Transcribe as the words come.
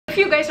If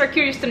you guys are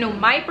curious to know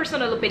my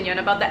personal opinion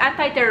about the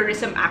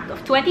Anti-Terrorism Act of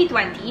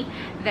 2020,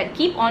 then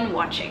keep on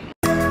watching.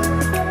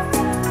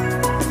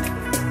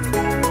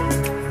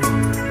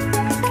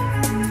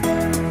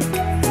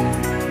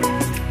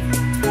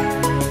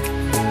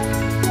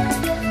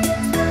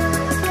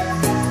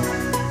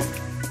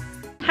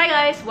 Hi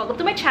guys! Welcome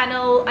to my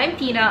channel. I'm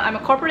Tina. I'm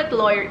a corporate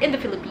lawyer in the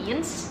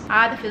Philippines.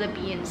 The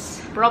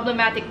Philippines.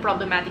 Problematic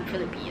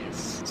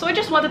Philippines. So I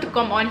just wanted to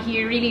come on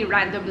here really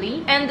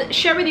randomly and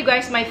share with you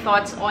guys my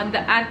thoughts on the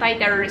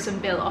Anti-Terrorism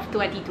Bill of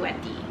 2020.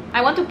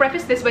 I want to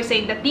preface this by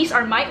saying that these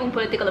are my own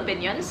political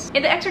opinions.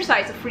 In the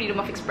exercise of freedom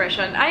of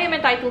expression, I am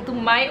entitled to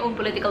my own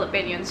political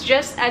opinions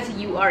just as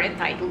you are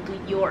entitled to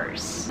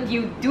yours.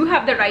 You do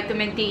have the right to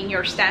maintain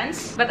your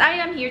stance, but I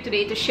am here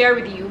today to share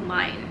with you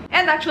mine.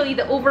 And actually,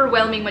 the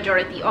overwhelming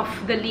majority of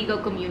the legal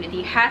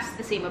community has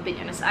the same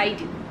opinion as I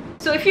do.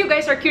 So if you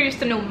guys are curious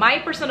to know my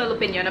personal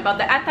opinion about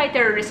the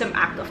Anti-Terrorism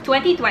Act of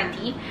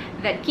 2020,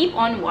 then keep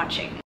on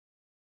watching.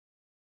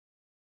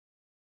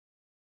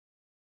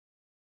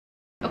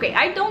 Okay,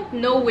 I don't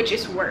know which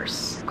is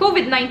worse.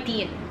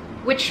 COVID-19,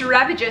 which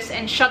ravages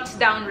and shuts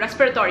down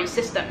respiratory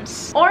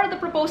systems, or the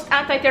proposed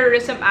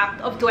Anti-Terrorism Act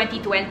of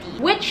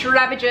 2020, which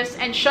ravages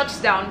and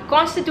shuts down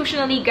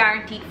constitutionally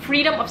guaranteed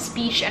freedom of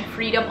speech and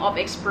freedom of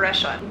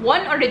expression.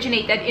 One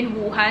originated in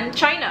Wuhan,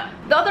 China.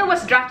 The other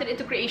was drafted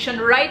into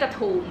creation right at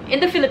home in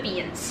the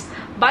Philippines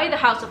by the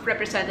House of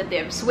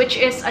Representatives, which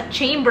is a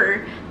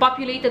chamber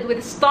populated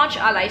with staunch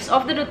allies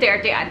of the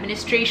Duterte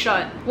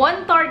administration.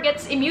 One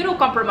targets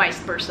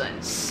immunocompromised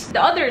persons.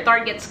 The other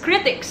targets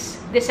critics,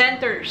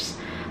 dissenters,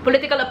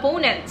 political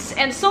opponents,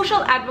 and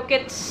social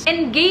advocates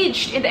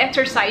engaged in the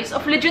exercise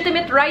of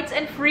legitimate rights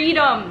and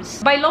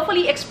freedoms by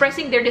lawfully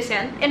expressing their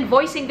dissent and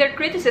voicing their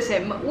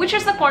criticism, which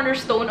is the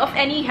cornerstone of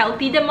any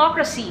healthy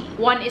democracy.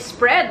 One is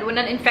spread when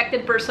an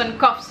infected person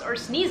coughs or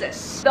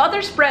sneezes. The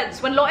other spreads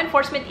when law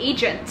enforcement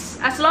agents,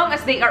 as long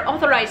as they are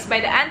authorized by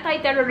the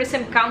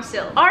Anti-Terrorism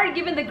Council, are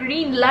given the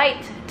green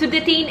light to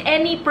detain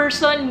any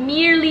person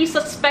merely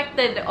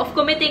suspected of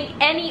committing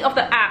any of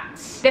the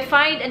acts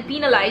defined and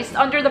penalized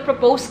under the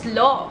proposed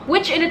law,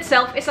 which in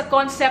itself is a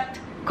concept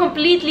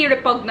completely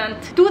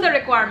repugnant to the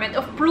requirement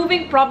of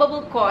proving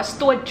probable cause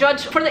to a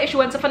judge for the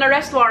issuance of an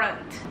arrest warrant.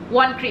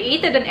 One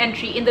created an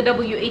entry in the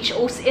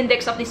WHO's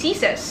Index of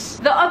Diseases.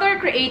 The other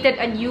created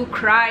a new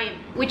crime,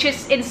 which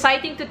is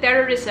inciting to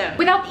terrorism,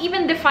 without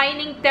even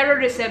defining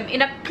terrorism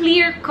in a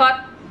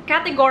clear-cut,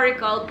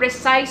 categorical,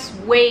 precise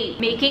way,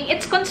 making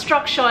its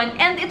construction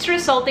and its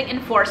resulting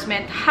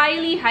enforcement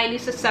highly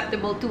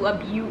susceptible to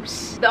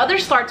abuse. The other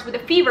starts with a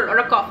fever or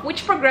a cough,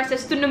 which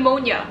progresses to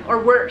pneumonia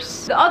or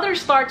worse. The other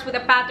starts with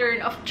a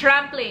pattern of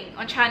trampling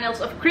on channels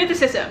of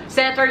criticism,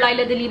 Senator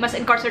Laila de Lima's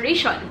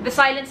incarceration, the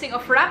silencing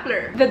of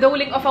Rappler, the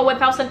doling of a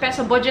 1,000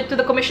 peso budget to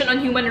the Commission on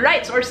Human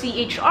Rights or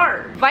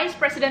CHR, Vice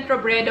President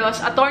Robredo's,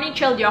 Attorney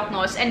Chel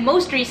Diokno's, and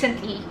most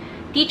recently,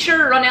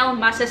 Teacher Ronel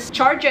Mas's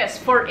charges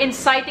for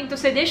inciting to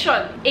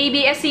sedition,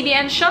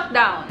 ABS-CBN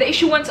shutdown, the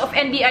issuance of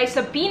NBI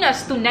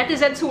subpoenas to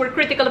netizens who were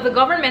critical of the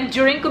government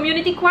during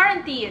community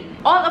quarantine.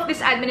 All of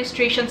this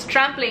administration's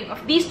trampling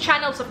of these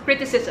channels of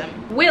criticism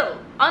will,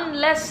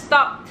 unless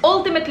stopped,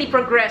 ultimately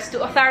progress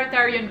to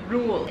authoritarian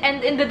rule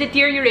and in the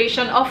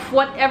deterioration of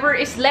whatever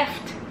is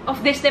left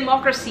of this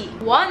democracy.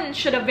 One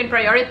should have been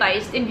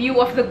prioritized in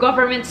view of the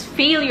government's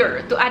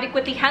failure to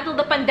adequately handle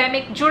the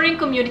pandemic during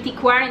community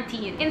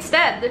quarantine.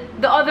 Instead,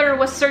 the other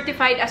was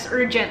certified as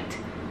urgent,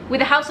 with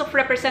the House of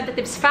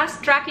Representatives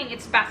fast-tracking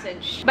its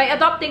passage by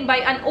adopting by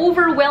an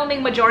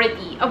overwhelming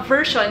majority a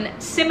version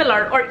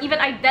similar or even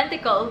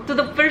identical to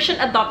the version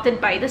adopted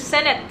by the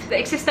Senate. The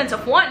existence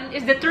of one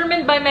is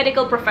determined by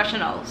medical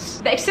professionals.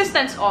 The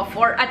existence of,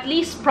 or at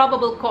least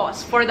probable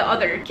cause for the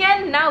other,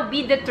 can now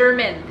be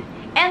determined,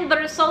 and the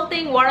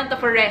resulting warrant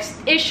of arrest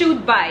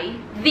issued by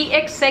the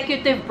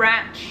executive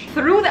branch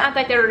through the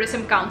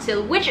Anti-Terrorism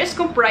Council, which is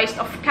comprised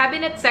of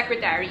cabinet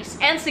secretaries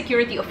and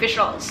security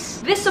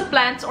officials. This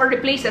supplants or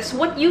replaces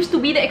what used to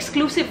be the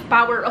exclusive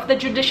power of the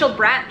judicial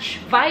branch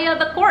via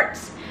the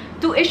courts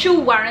to issue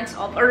warrants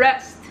of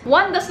arrest.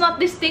 One does not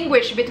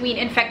distinguish between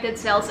infected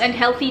cells and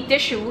healthy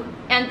tissue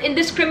and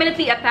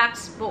indiscriminately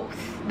attacks both.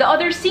 The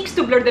other seeks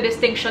to blur the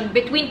distinction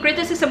between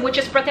criticism which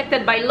is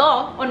protected by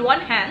law on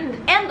one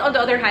hand, and on the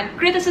other hand,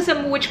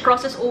 criticism which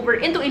crosses over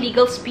into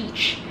illegal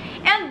speech,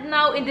 and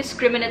now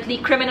indiscriminately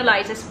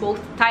criminalizes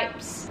both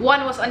types.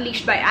 One was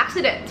unleashed by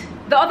accident.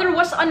 The other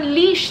was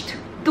unleashed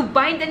to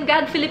bind and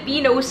gag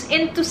Filipinos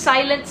into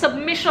silent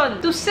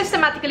submission, to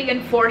systematically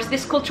enforce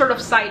this culture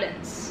of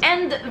silence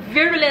and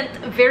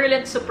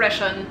virulent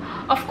suppression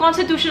of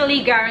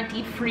constitutionally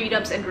guaranteed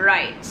freedoms and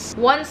rights.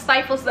 One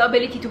stifles the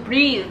ability to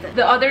breathe,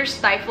 the other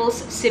stifles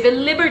civil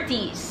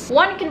liberties.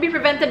 One can be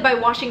prevented by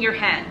washing your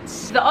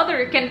hands. The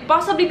other can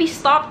possibly be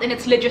stopped in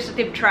its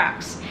legislative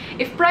tracks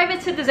if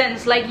private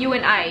citizens like you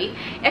and I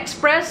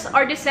express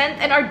our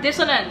dissent and our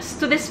dissonance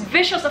to this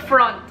vicious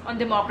affront on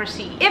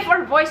democracy. If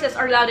our voices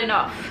are loud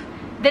enough,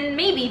 then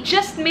maybe,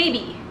 just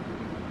maybe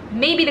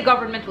the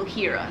government will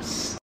hear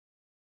us.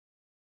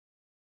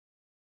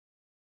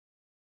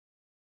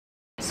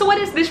 So what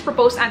is this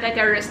proposed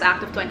Anti-Terrorist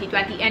Act of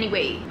 2020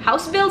 anyway?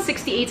 House Bill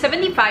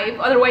 6875,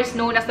 otherwise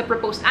known as the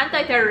proposed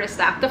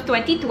Anti-Terrorist Act of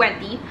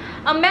 2020,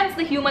 amends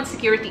the Human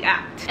Security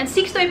Act and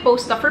seeks to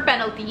impose tougher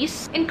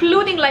penalties,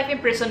 including life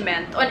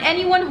imprisonment, on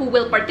anyone who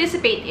will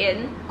participate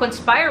in,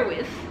 conspire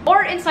with,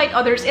 or incite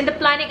others in the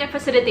planning and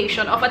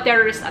facilitation of a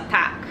terrorist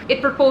attack. It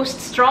proposed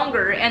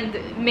stronger and,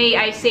 may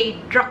I say,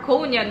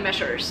 draconian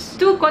measures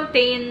to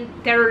contain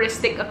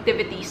terroristic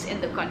activities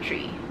in the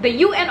country. The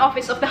UN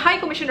Office of the High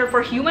Commissioner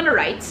for Human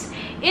Rights,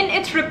 in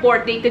its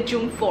report dated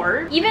June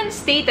 4, even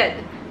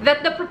stated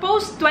that the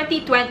proposed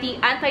 2020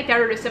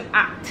 Anti-Terrorism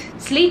Act,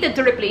 slated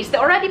to replace the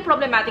already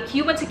problematic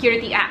Human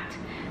Security Act,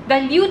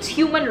 dilutes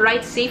human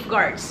rights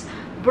safeguards,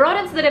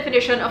 broadens the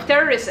definition of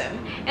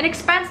terrorism, and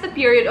expands the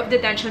period of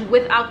detention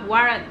without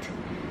warrant.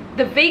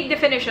 The vague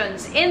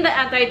definitions in the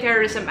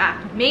Anti-Terrorism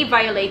Act may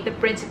violate the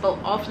principle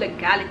of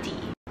legality.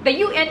 The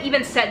UN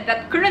even said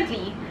that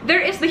currently,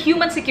 there is the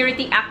Human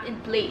Security Act in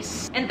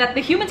place, and that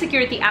the Human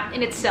Security Act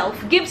in itself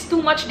gives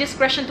too much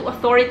discretion to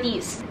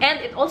authorities. And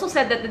it also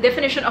said that the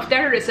definition of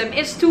terrorism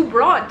is too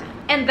broad,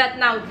 and that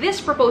now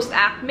this proposed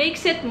act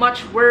makes it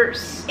much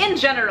worse. In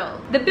general,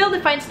 the bill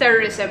defines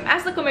terrorism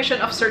as the commission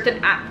of certain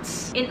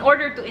acts in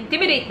order to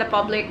intimidate the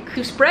public,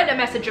 to spread a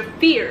message of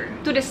fear,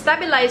 to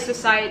destabilize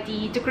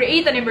society, to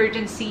create an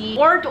emergency,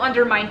 or to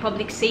undermine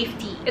public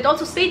safety. It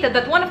also stated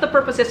that one of the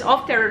purposes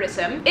of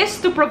terrorism is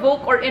to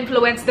provoke or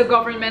influence the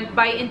government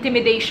by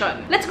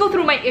intimidation. Let's go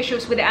through my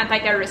issues with the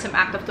Anti-Terrorism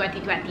Act of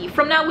 2020.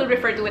 From now, we'll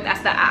refer to it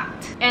as the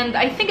Act. And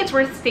I think it's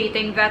worth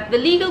stating that the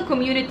legal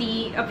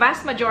community, a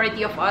vast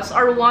majority of us,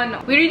 are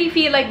one. We really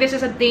feel like this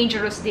is a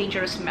dangerous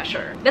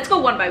measure. Let's go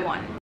one by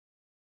one.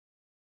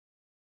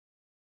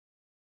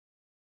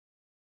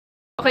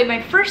 Okay,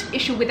 my first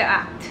issue with the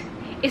Act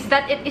is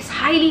that it is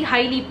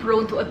highly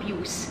prone to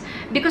abuse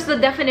because the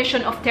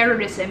definition of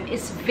terrorism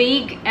is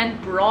vague and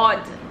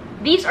broad.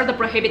 These are the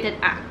prohibited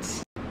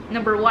acts.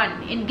 Number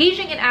 1.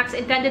 Engaging in acts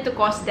intended to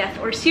cause death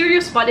or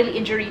serious bodily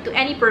injury to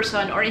any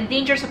person or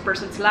endangers a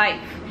person's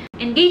life.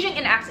 Engaging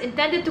in acts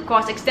intended to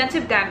cause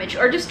extensive damage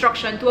or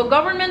destruction to a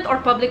government or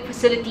public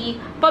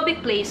facility,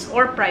 public place,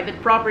 or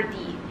private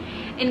property.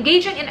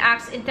 Engaging in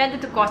acts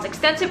intended to cause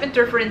extensive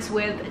interference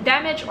with,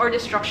 damage, or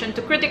destruction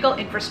to critical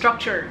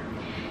infrastructure.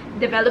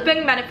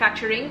 Developing,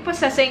 manufacturing,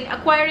 possessing,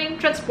 acquiring,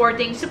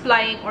 transporting,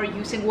 supplying, or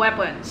using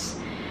weapons.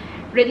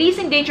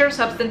 Releasing dangerous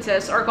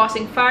substances or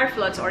causing fire,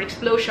 floods, or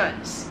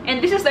explosions.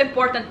 And this is the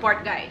important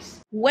part,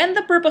 guys. When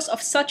the purpose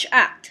of such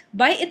act,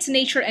 by its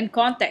nature and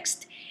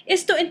context,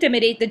 is to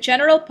intimidate the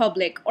general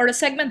public or a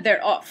segment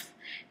thereof,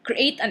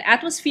 create an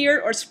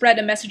atmosphere or spread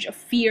a message of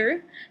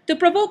fear, to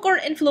provoke or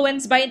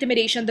influence by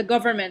intimidation the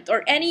government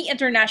or any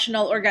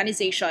international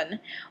organization,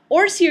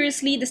 or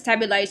seriously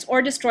destabilize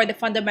or destroy the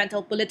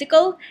fundamental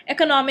political,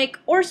 economic,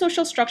 or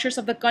social structures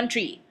of the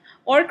country,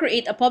 or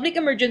create a public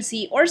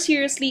emergency or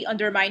seriously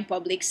undermine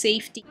public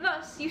safety.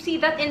 Thus, you see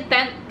that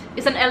intent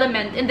is an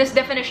element in this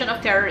definition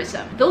of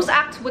terrorism. Those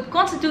acts would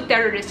constitute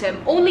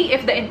terrorism only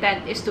if the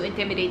intent is to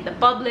intimidate the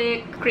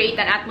public, create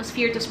an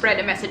atmosphere to spread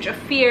a message of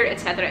fear,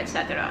 etc.,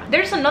 etc.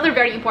 There's another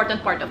very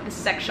important part of this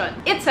section.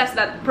 It says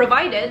that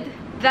provided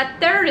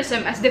that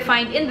terrorism as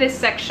defined in this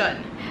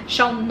section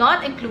shall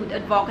not include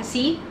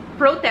advocacy,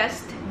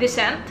 protest,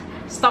 dissent,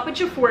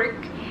 stoppage of work,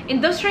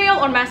 industrial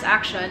or mass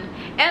action,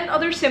 and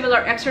other similar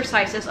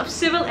exercises of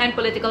civil and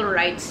political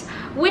rights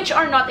which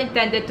are not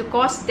intended to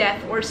cause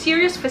death or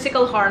serious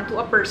physical harm to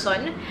a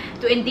person,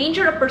 to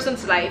endanger a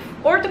person's life,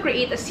 or to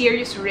create a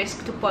serious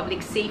risk to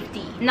public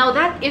safety. Now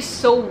that is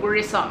so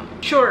worrisome.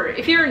 Sure,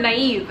 if you're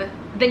naive,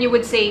 then you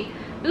would say,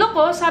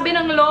 loko, sabi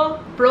ng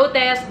law,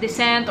 protest,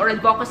 dissent, or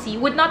advocacy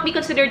would not be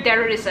considered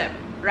terrorism,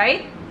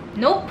 right?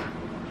 Nope.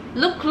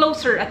 Look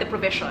closer at the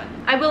provision.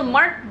 I will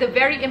mark the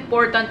very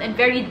important and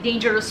very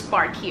dangerous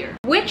part here,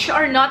 which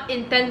are not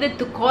intended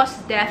to cause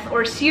death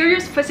or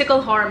serious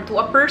physical harm to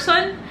a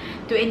person,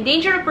 to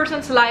endanger a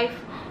person's life,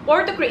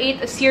 or to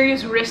create a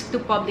serious risk to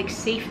public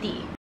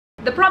safety.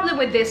 The problem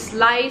with this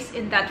lies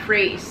in that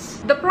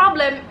phrase. The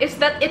problem is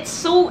that it's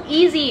so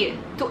easy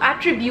to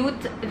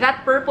attribute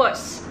that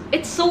purpose.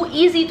 It's so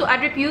easy to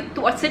attribute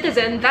to a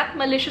citizen that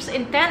malicious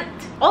intent.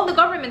 All the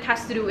government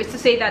has to do is to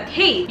say that,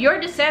 hey, your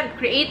dissent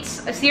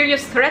creates a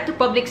serious threat to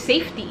public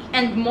safety.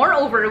 And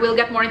moreover, we'll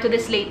get more into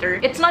this later,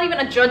 it's not even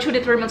a judge who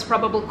determines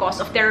probable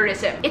cause of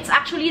terrorism. It's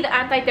actually the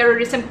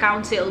Anti-Terrorism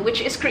Council, which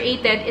is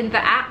created in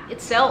the act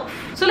itself.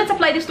 So let's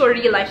apply this to a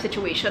real-life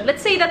situation.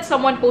 Let's say that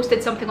someone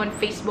posted something on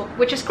Facebook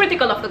which is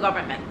critical of the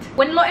government.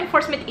 When law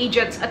enforcement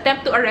agents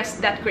attempt to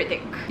arrest that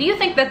critic, do you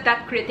think that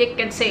that critic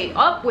can say,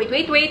 oh,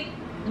 wait,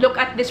 look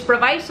at this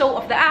proviso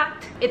of the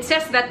act. It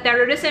says that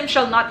terrorism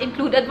shall not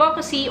include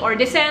advocacy or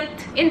dissent.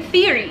 In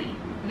theory,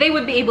 they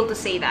would be able to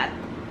say that.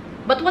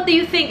 But what do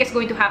you think is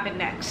going to happen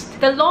next?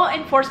 The law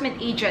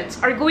enforcement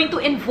agents are going to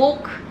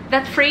invoke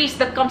that phrase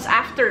that comes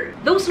after.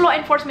 Those law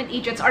enforcement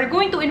agents are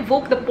going to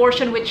invoke the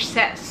portion which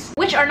says,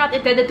 which are not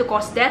intended to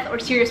cause death or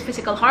serious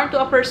physical harm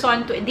to a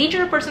person, to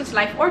endanger a person's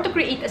life, or to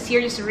create a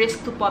serious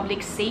risk to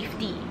public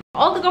safety.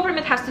 All the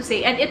government has to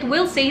say, and it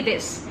will say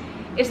this,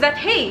 is that,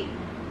 hey,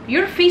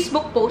 your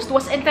Facebook post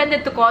was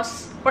intended to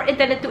cause or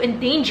intended to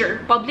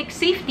endanger public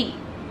safety.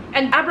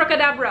 And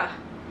abracadabra,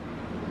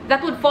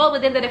 that would fall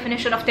within the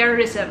definition of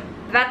terrorism.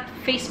 That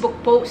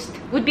Facebook post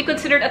would be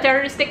considered a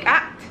terroristic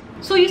act.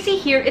 So you see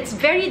here, it's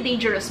very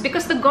dangerous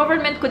because the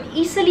government could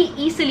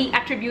easily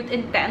attribute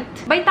intent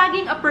by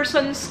tagging a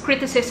person's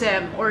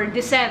criticism or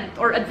dissent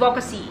or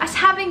advocacy as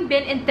having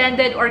been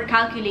intended or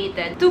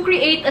calculated to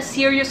create a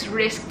serious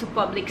risk to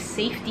public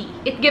safety.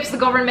 It gives the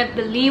government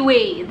the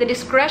leeway, the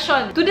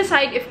discretion to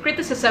decide if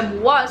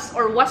criticism was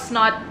or was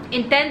not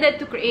intended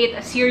to create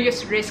a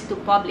serious risk to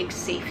public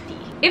safety.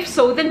 If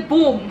so, then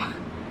boom!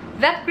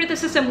 That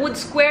criticism would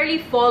squarely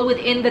fall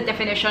within the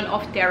definition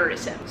of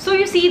terrorism. So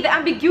you see, the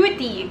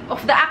ambiguity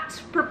of the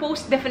Act's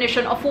proposed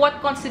definition of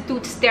what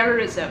constitutes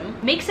terrorism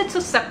makes it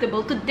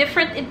susceptible to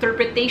different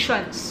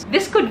interpretations.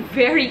 This could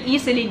very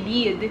easily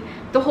lead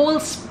the whole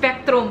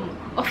spectrum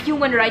of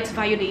human rights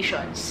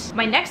violations.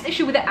 My next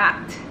issue with the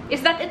Act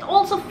is that it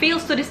also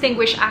fails to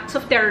distinguish acts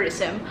of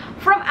terrorism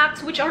from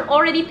acts which are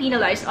already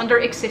penalized under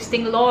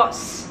existing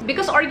laws.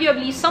 Because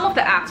arguably, some of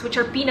the acts which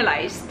are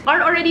penalized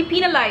are already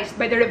penalized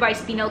by the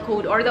Revised Penal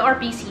Code or the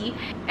RPC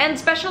and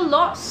special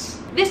laws.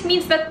 This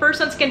means that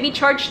persons can be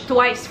charged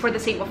twice for the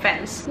same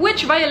offense,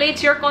 which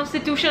violates your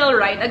constitutional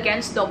right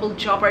against double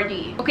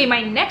jeopardy. Okay,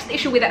 my next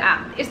issue with the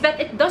Act is that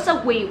it does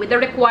away with the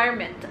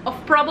requirement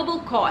of probable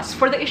cause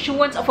for the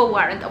issuance of a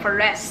warrant of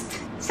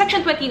arrest.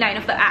 Section 29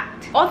 of the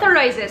Act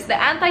authorizes the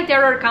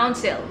Anti-Terror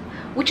Council,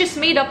 which is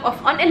made up of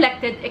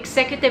unelected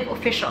executive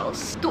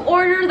officials, to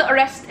order the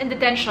arrest and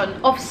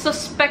detention of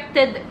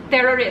suspected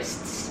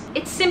terrorists.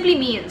 It simply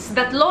means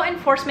that law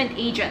enforcement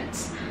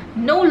agents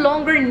no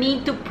longer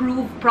need to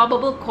prove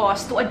probable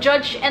cause to a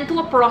judge and to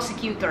a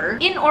prosecutor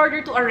in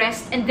order to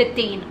arrest and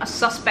detain a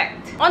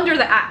suspect. Under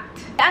the Act,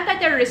 the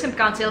Anti-Terrorism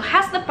Council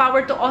has the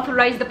power to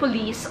authorize the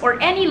police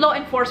or any law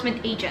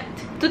enforcement agent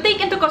to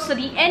take into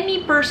custody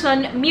any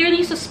person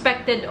merely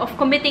suspected of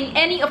committing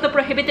any of the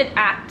prohibited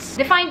acts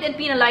defined and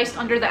penalized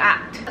under the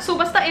Act. So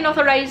basta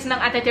inauthorize ng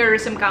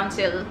Anti-Terrorism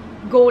Council,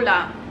 go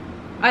lang,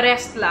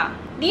 arrest lang.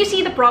 Do you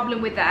see the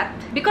problem with that?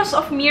 Because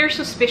of mere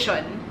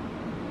suspicion,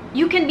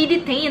 you can be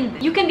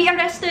detained, you can be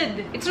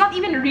arrested. It's not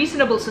even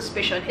reasonable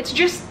suspicion, it's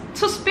just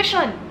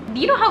suspicion. Do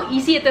you know how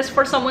easy it is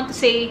for someone to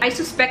say, I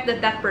suspect that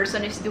that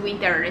person is doing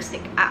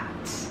terroristic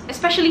acts?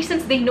 Especially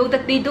since they know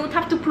that they don't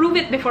have to prove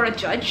it before a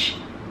judge.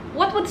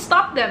 What would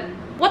stop them?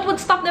 What would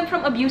stop them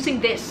from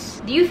abusing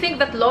this? Do you think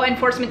that law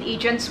enforcement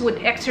agents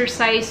would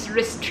exercise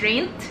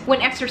restraint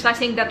when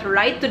exercising that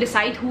right to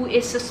decide who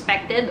is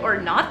suspected or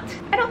not?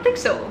 I don't think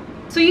so.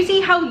 So you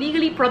see how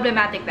legally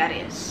problematic that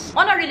is.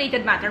 On a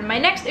related matter, my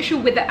next issue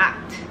with the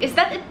Act is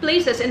that it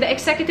places in the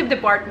executive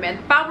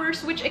department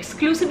powers which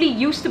exclusively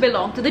used to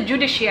belong to the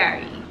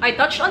judiciary. I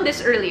touched on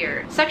this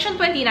earlier. Section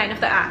 29 of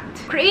the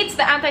Act creates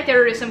the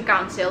Anti-Terrorism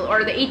Council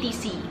or the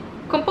ATC,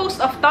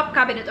 composed of top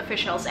cabinet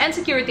officials and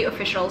security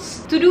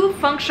officials to do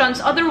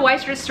functions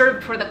otherwise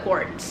reserved for the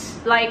courts,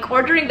 like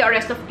ordering the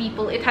arrest of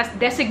people it has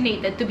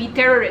designated to be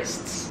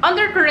terrorists.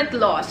 Under current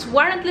laws,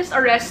 warrantless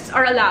arrests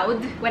are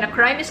allowed when a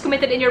crime is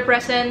committed in your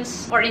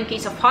presence, or in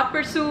case of hot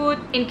pursuit,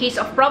 in case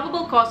of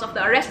probable cause of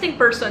the arresting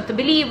person to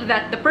believe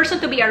that the person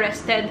to be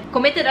arrested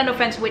committed an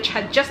offense which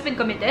had just been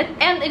committed,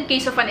 and in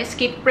case of an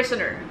escaped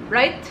prisoner,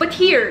 right? But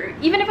here,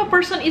 even if a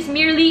person is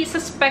merely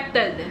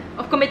suspected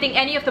of committing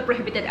any of the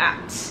prohibited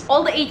acts,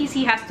 all the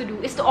ATC has to do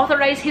is to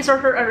authorize his or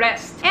her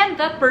arrest, and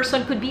that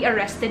person could be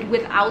arrested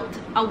without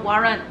a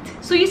warrant.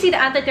 So you see, the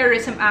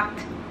Anti-Terrorism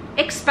Act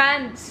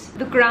expands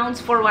the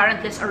grounds for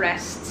warrantless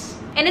arrests.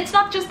 And it's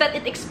not just that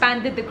it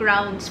expanded the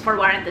grounds for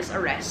warrantless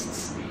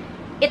arrests.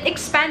 It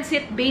expands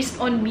it based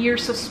on mere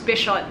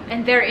suspicion,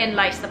 and therein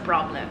lies the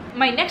problem.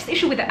 My next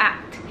issue with the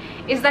Act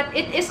is that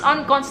it is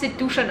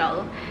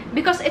unconstitutional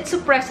because it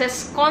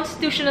suppresses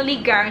constitutionally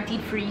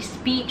guaranteed free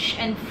speech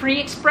and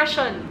free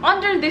expression.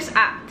 Under this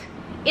Act,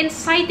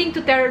 inciting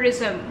to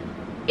terrorism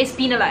is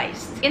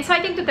penalized.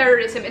 Inciting to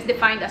terrorism is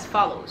defined as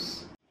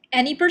follows.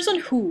 Any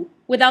person who,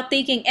 without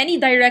taking any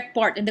direct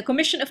part in the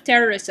commission of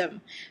terrorism,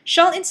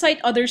 shall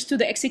incite others to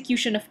the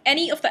execution of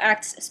any of the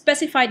acts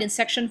specified in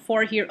Section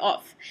 4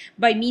 hereof,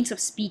 by means of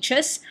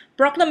speeches,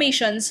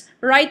 proclamations,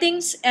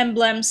 writings,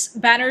 emblems,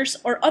 banners,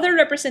 or other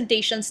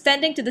representations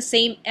tending to the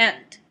same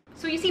end.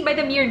 So you see, by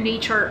the mere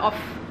nature of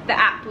the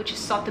act which is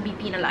sought to be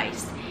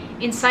penalized,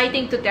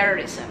 inciting to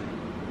terrorism,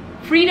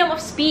 freedom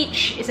of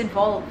speech is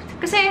involved.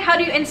 Kasi how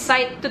do you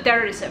incite to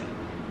terrorism?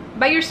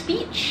 By your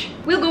speech.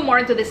 We'll go more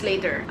into this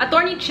later.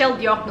 Attorney Chel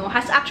Diokno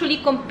has actually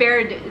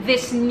compared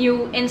this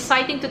new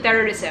inciting to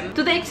terrorism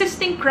to the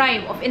existing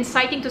crime of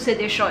inciting to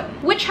sedition,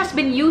 which has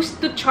been used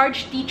to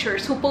charge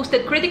teachers who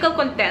posted critical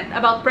content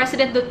about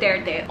President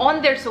Duterte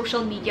on their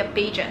social media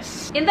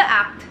pages. In the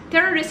Act,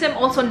 terrorism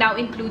also now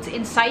includes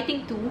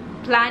inciting to,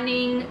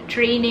 planning,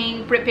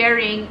 training,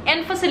 preparing,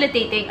 and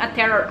facilitating a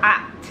terror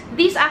act.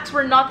 These acts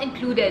were not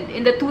included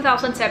in the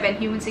 2007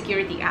 Human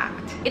Security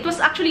Act. It was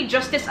actually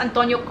Justice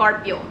Antonio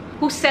Carpio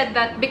who said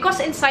that because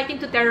inciting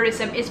to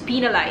terrorism is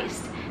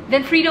penalized,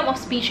 then freedom of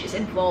speech is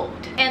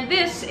involved. And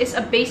this is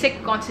a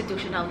basic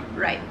constitutional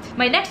right.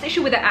 My next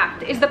issue with the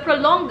act is the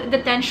prolonged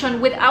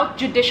detention without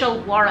judicial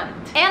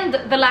warrant and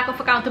the lack of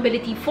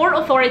accountability for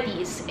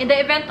authorities in the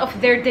event of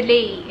their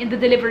delay in the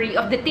delivery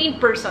of detained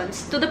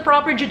persons to the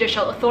proper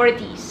judicial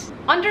authorities.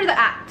 Under the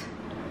act,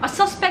 a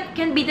suspect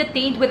can be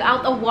detained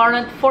without a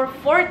warrant for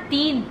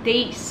 14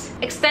 days,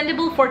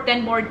 extendable for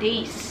 10 more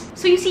days.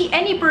 So you see,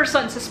 any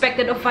person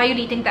suspected of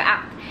violating the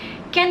act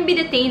can be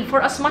detained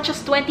for as much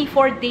as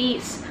 24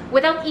 days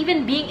without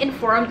even being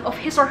informed of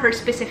his or her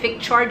specific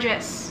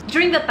charges.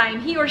 During the time,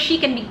 he or she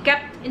can be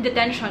kept in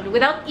detention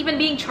without even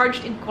being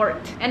charged in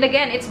court. And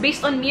again, it's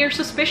based on mere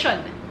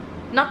suspicion,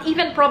 not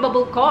even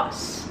probable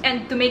cause.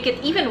 And to make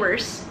it even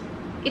worse,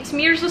 it's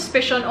mere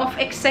suspicion of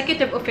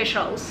executive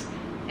officials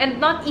and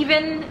not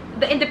even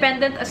the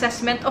independent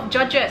assessment of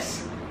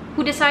judges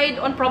who decide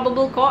on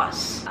probable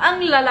cause.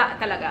 Ang lala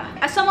talaga.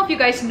 As some of you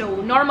guys know,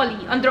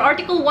 normally, under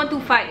Article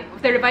 125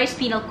 of the Revised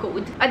Penal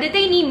Code, a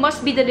detainee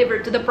must be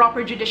delivered to the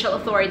proper judicial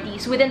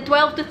authorities within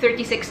 12 to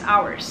 36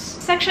 hours.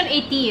 Section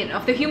 18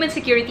 of the Human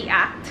Security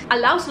Act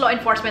allows law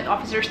enforcement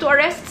officers to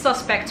arrest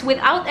suspects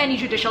without any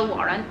judicial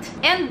warrant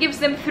and gives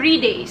them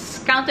 3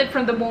 days, counted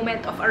from the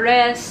moment of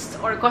arrest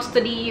or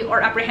custody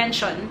or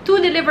apprehension, to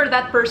deliver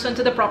that person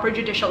to the proper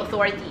judicial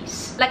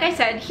authorities. Like I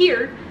said,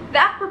 here, the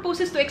Act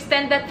proposes to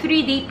extend that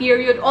 3-day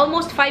period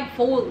almost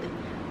 5-fold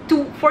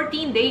to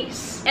 14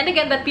 days. And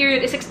again, that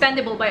period is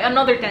extendable by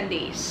another 10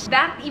 days. The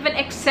Act even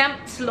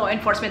exempts law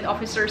enforcement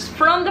officers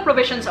from the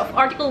provisions of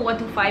Article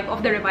 125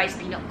 of the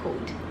Revised Penal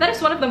Code. That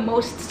is one of the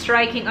most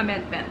striking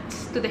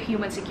amendments to the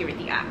Human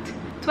Security Act.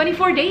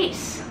 24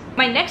 days.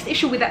 My next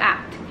issue with the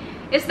Act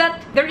is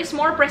that there is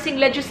more pressing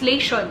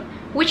legislation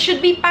which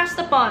should be passed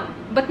upon.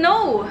 But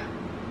no!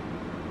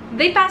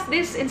 They passed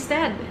this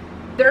instead.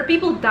 There are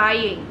people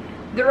dying.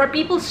 There are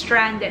people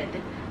stranded.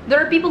 There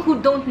are people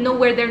who don't know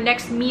where their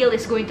next meal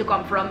is going to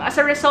come from as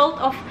a result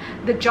of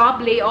the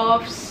job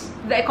layoffs,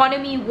 the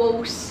economy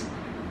woes,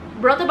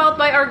 brought about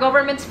by our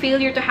government's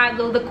failure to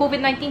handle the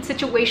COVID-19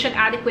 situation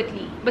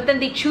adequately. But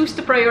then they choose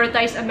to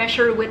prioritize a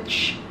measure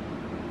which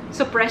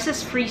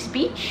suppresses free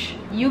speech?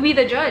 You be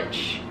the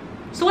judge.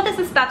 So what is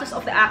the status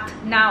of the act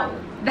now?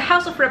 The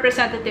House of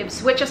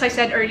Representatives, which as I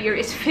said earlier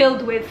is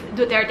filled with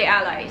Duterte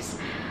allies,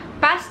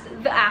 passed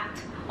the act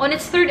on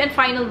its third and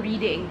final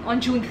reading on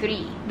June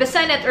 3. The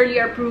Senate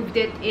earlier approved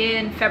it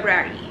in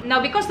February.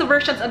 Now, because the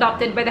versions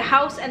adopted by the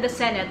House and the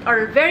Senate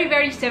are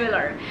very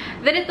similar,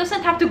 then it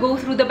doesn't have to go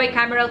through the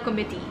bicameral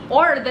committee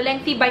or the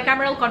lengthy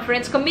bicameral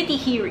conference committee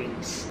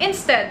hearings.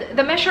 Instead,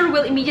 the measure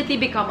will immediately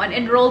become an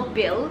enrolled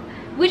bill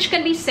which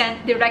can be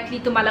sent directly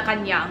to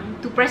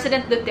Malacanang to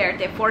President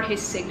Duterte for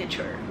his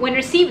signature. When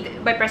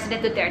received by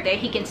President Duterte,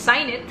 he can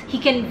sign it, he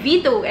can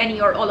veto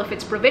any or all of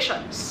its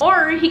provisions,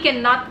 or he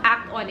cannot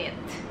act on it,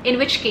 in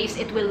which case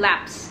it will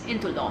lapse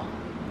into law.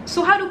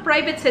 So how do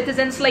private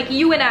citizens like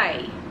you and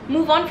I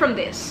move on from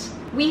this?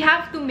 We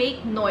have to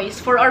make noise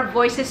for our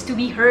voices to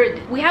be heard.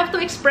 We have to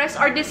express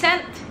our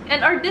dissent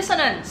and our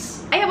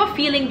dissonance. I have a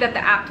feeling that the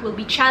act will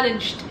be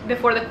challenged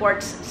before the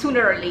courts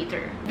sooner or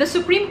later. The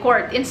Supreme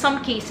Court, in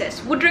some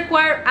cases, would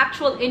require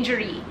actual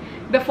injury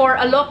before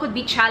a law could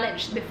be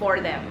challenged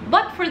before them.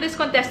 But for this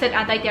contested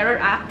Anti-Terror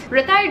Act,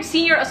 retired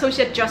Senior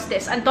Associate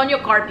Justice Antonio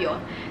Carpio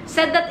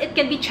said that it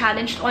can be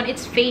challenged on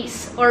its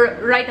face or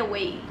right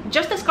away.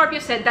 Justice Carpio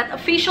said that a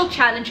facial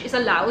challenge is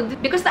allowed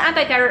because the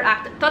Anti-Terror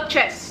Act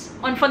touches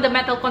on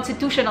fundamental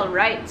constitutional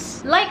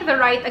rights, like the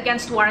right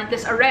against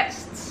warrantless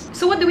arrests.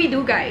 So what do we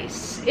do,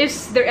 guys?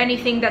 Is there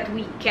anything that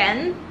we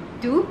can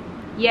do?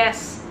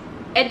 Yes.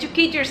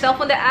 Educate yourself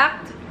on the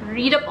act,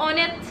 read up on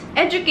it,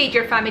 educate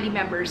your family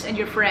members and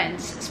your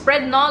friends,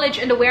 spread knowledge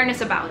and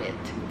awareness about it,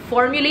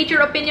 formulate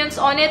your opinions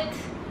on it,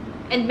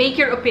 and make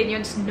your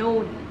opinions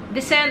known.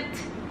 Dissent.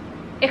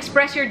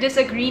 Express your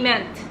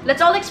disagreement.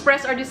 Let's all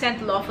express our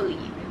dissent lawfully.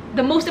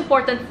 The most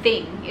important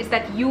thing is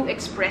that you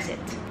express it.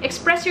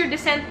 Express your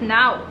dissent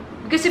now.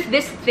 Because if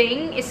this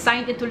thing is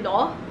signed into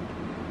law,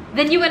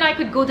 then you and I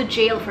could go to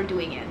jail for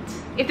doing it.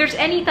 If there's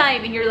any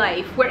time in your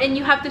life wherein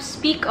you have to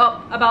speak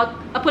up about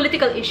a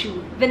political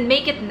issue, then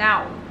make it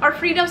now. Our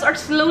freedoms are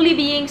slowly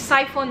being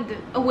siphoned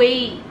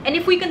away. And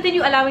if we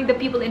continue allowing the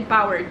people in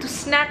power to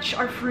snatch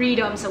our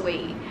freedoms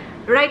away,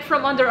 right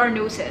from under our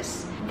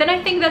noses, then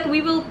I think that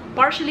we will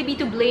partially be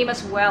to blame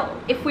as well.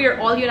 If we are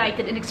all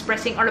united in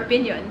expressing our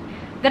opinion,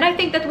 then I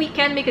think that we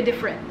can make a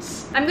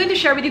difference. I'm going to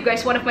share with you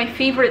guys one of my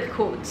favorite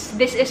quotes.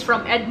 This is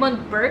from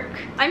Edmund Burke.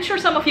 I'm sure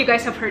some of you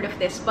guys have heard of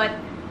this, but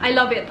I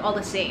love it all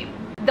the same.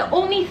 The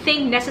only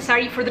thing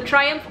necessary for the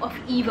triumph of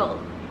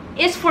evil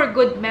is for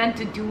good men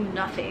to do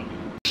nothing.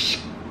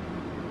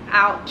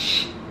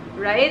 Ouch,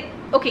 right?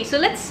 Okay, so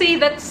let's say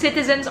that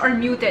citizens are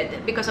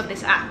muted because of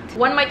this act.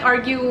 One might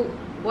argue,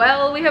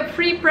 well, we have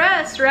free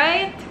press,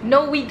 right?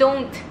 No, we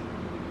don't.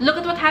 Look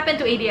at what happened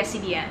to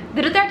ABS-CBN.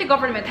 The Duterte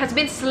government has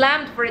been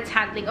slammed for its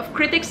handling of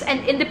critics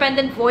and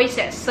independent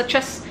voices such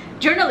as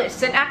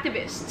journalists and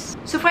activists.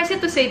 Suffice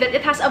it to say that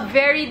it has a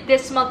very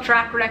dismal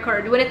track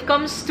record when it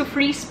comes to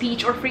free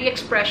speech or free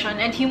expression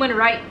and human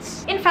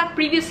rights. In fact,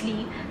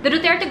 previously, the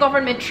Duterte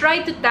government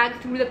tried to tag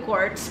through the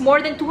courts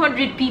more than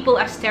 200 people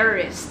as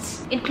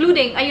terrorists,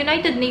 including a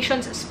United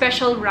Nations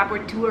Special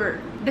Rapporteur.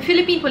 The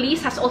Philippine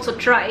police has also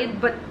tried,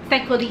 but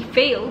thankfully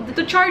failed,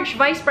 to charge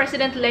Vice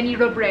President Leni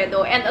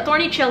Robredo and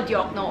Attorney Chel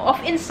Diokno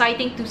of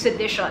inciting to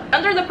sedition.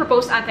 Under the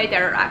proposed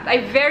Anti-Terror Act,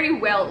 I very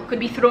well could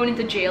be thrown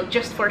into jail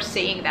just for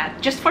saying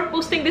that, just for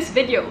posting this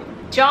video.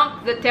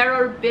 Junk the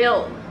terror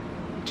bill.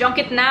 Junk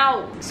it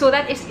now. So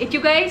that is it,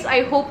 you guys.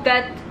 I hope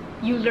that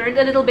you learned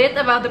a little bit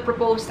about the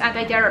proposed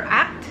Anti-Terror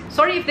Act.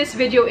 Sorry if this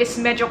video is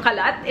medyo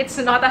kalat. It's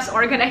not as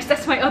organized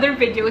as my other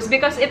videos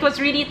because it was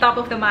really top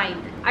of the mind.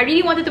 I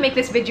really wanted to make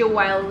this video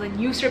while the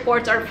news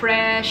reports are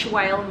fresh,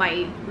 while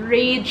my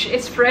rage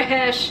is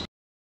fresh.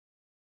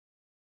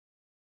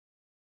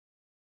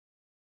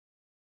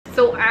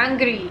 So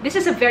angry. This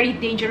is a very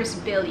dangerous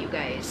bill, you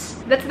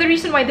guys. That's the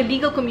reason why the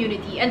legal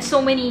community and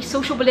so many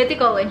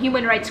socio-political and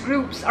human rights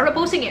groups are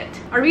opposing it.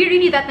 Are we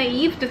really that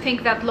naive to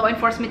think that law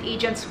enforcement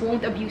agents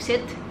won't abuse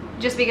it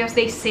just because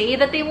they say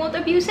that they won't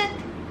abuse it?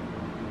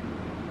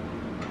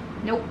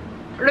 Nope.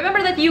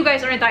 Remember that you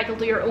guys are entitled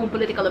to your own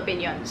political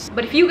opinions.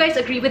 But if you guys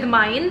agree with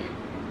mine,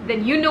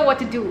 then you know what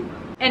to do.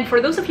 And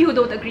for those of you who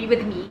don't agree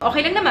with me,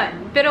 okay lang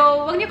naman.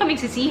 Pero wag niyo kaming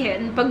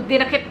sisihin pag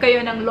dinakip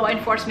kayo ng law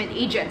enforcement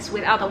agents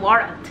without a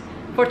warrant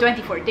for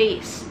 24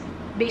 days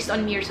based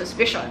on mere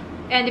suspicion.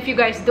 And if you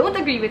guys don't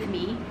agree with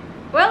me,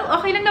 well,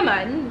 okay lang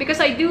naman because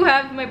I do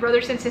have my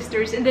brothers and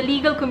sisters in the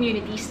legal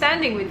community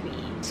standing with me.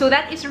 So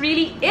that is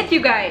really it,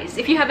 you guys.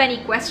 If you have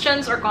any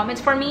questions or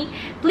comments for me,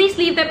 please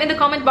leave them in the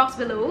comment box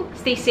below.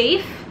 Stay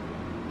safe,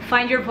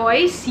 find your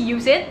voice,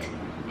 use it,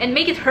 and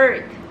make it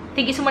heard.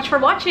 Thank you so much for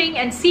watching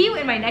and see you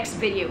in my next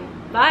video.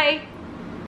 Bye!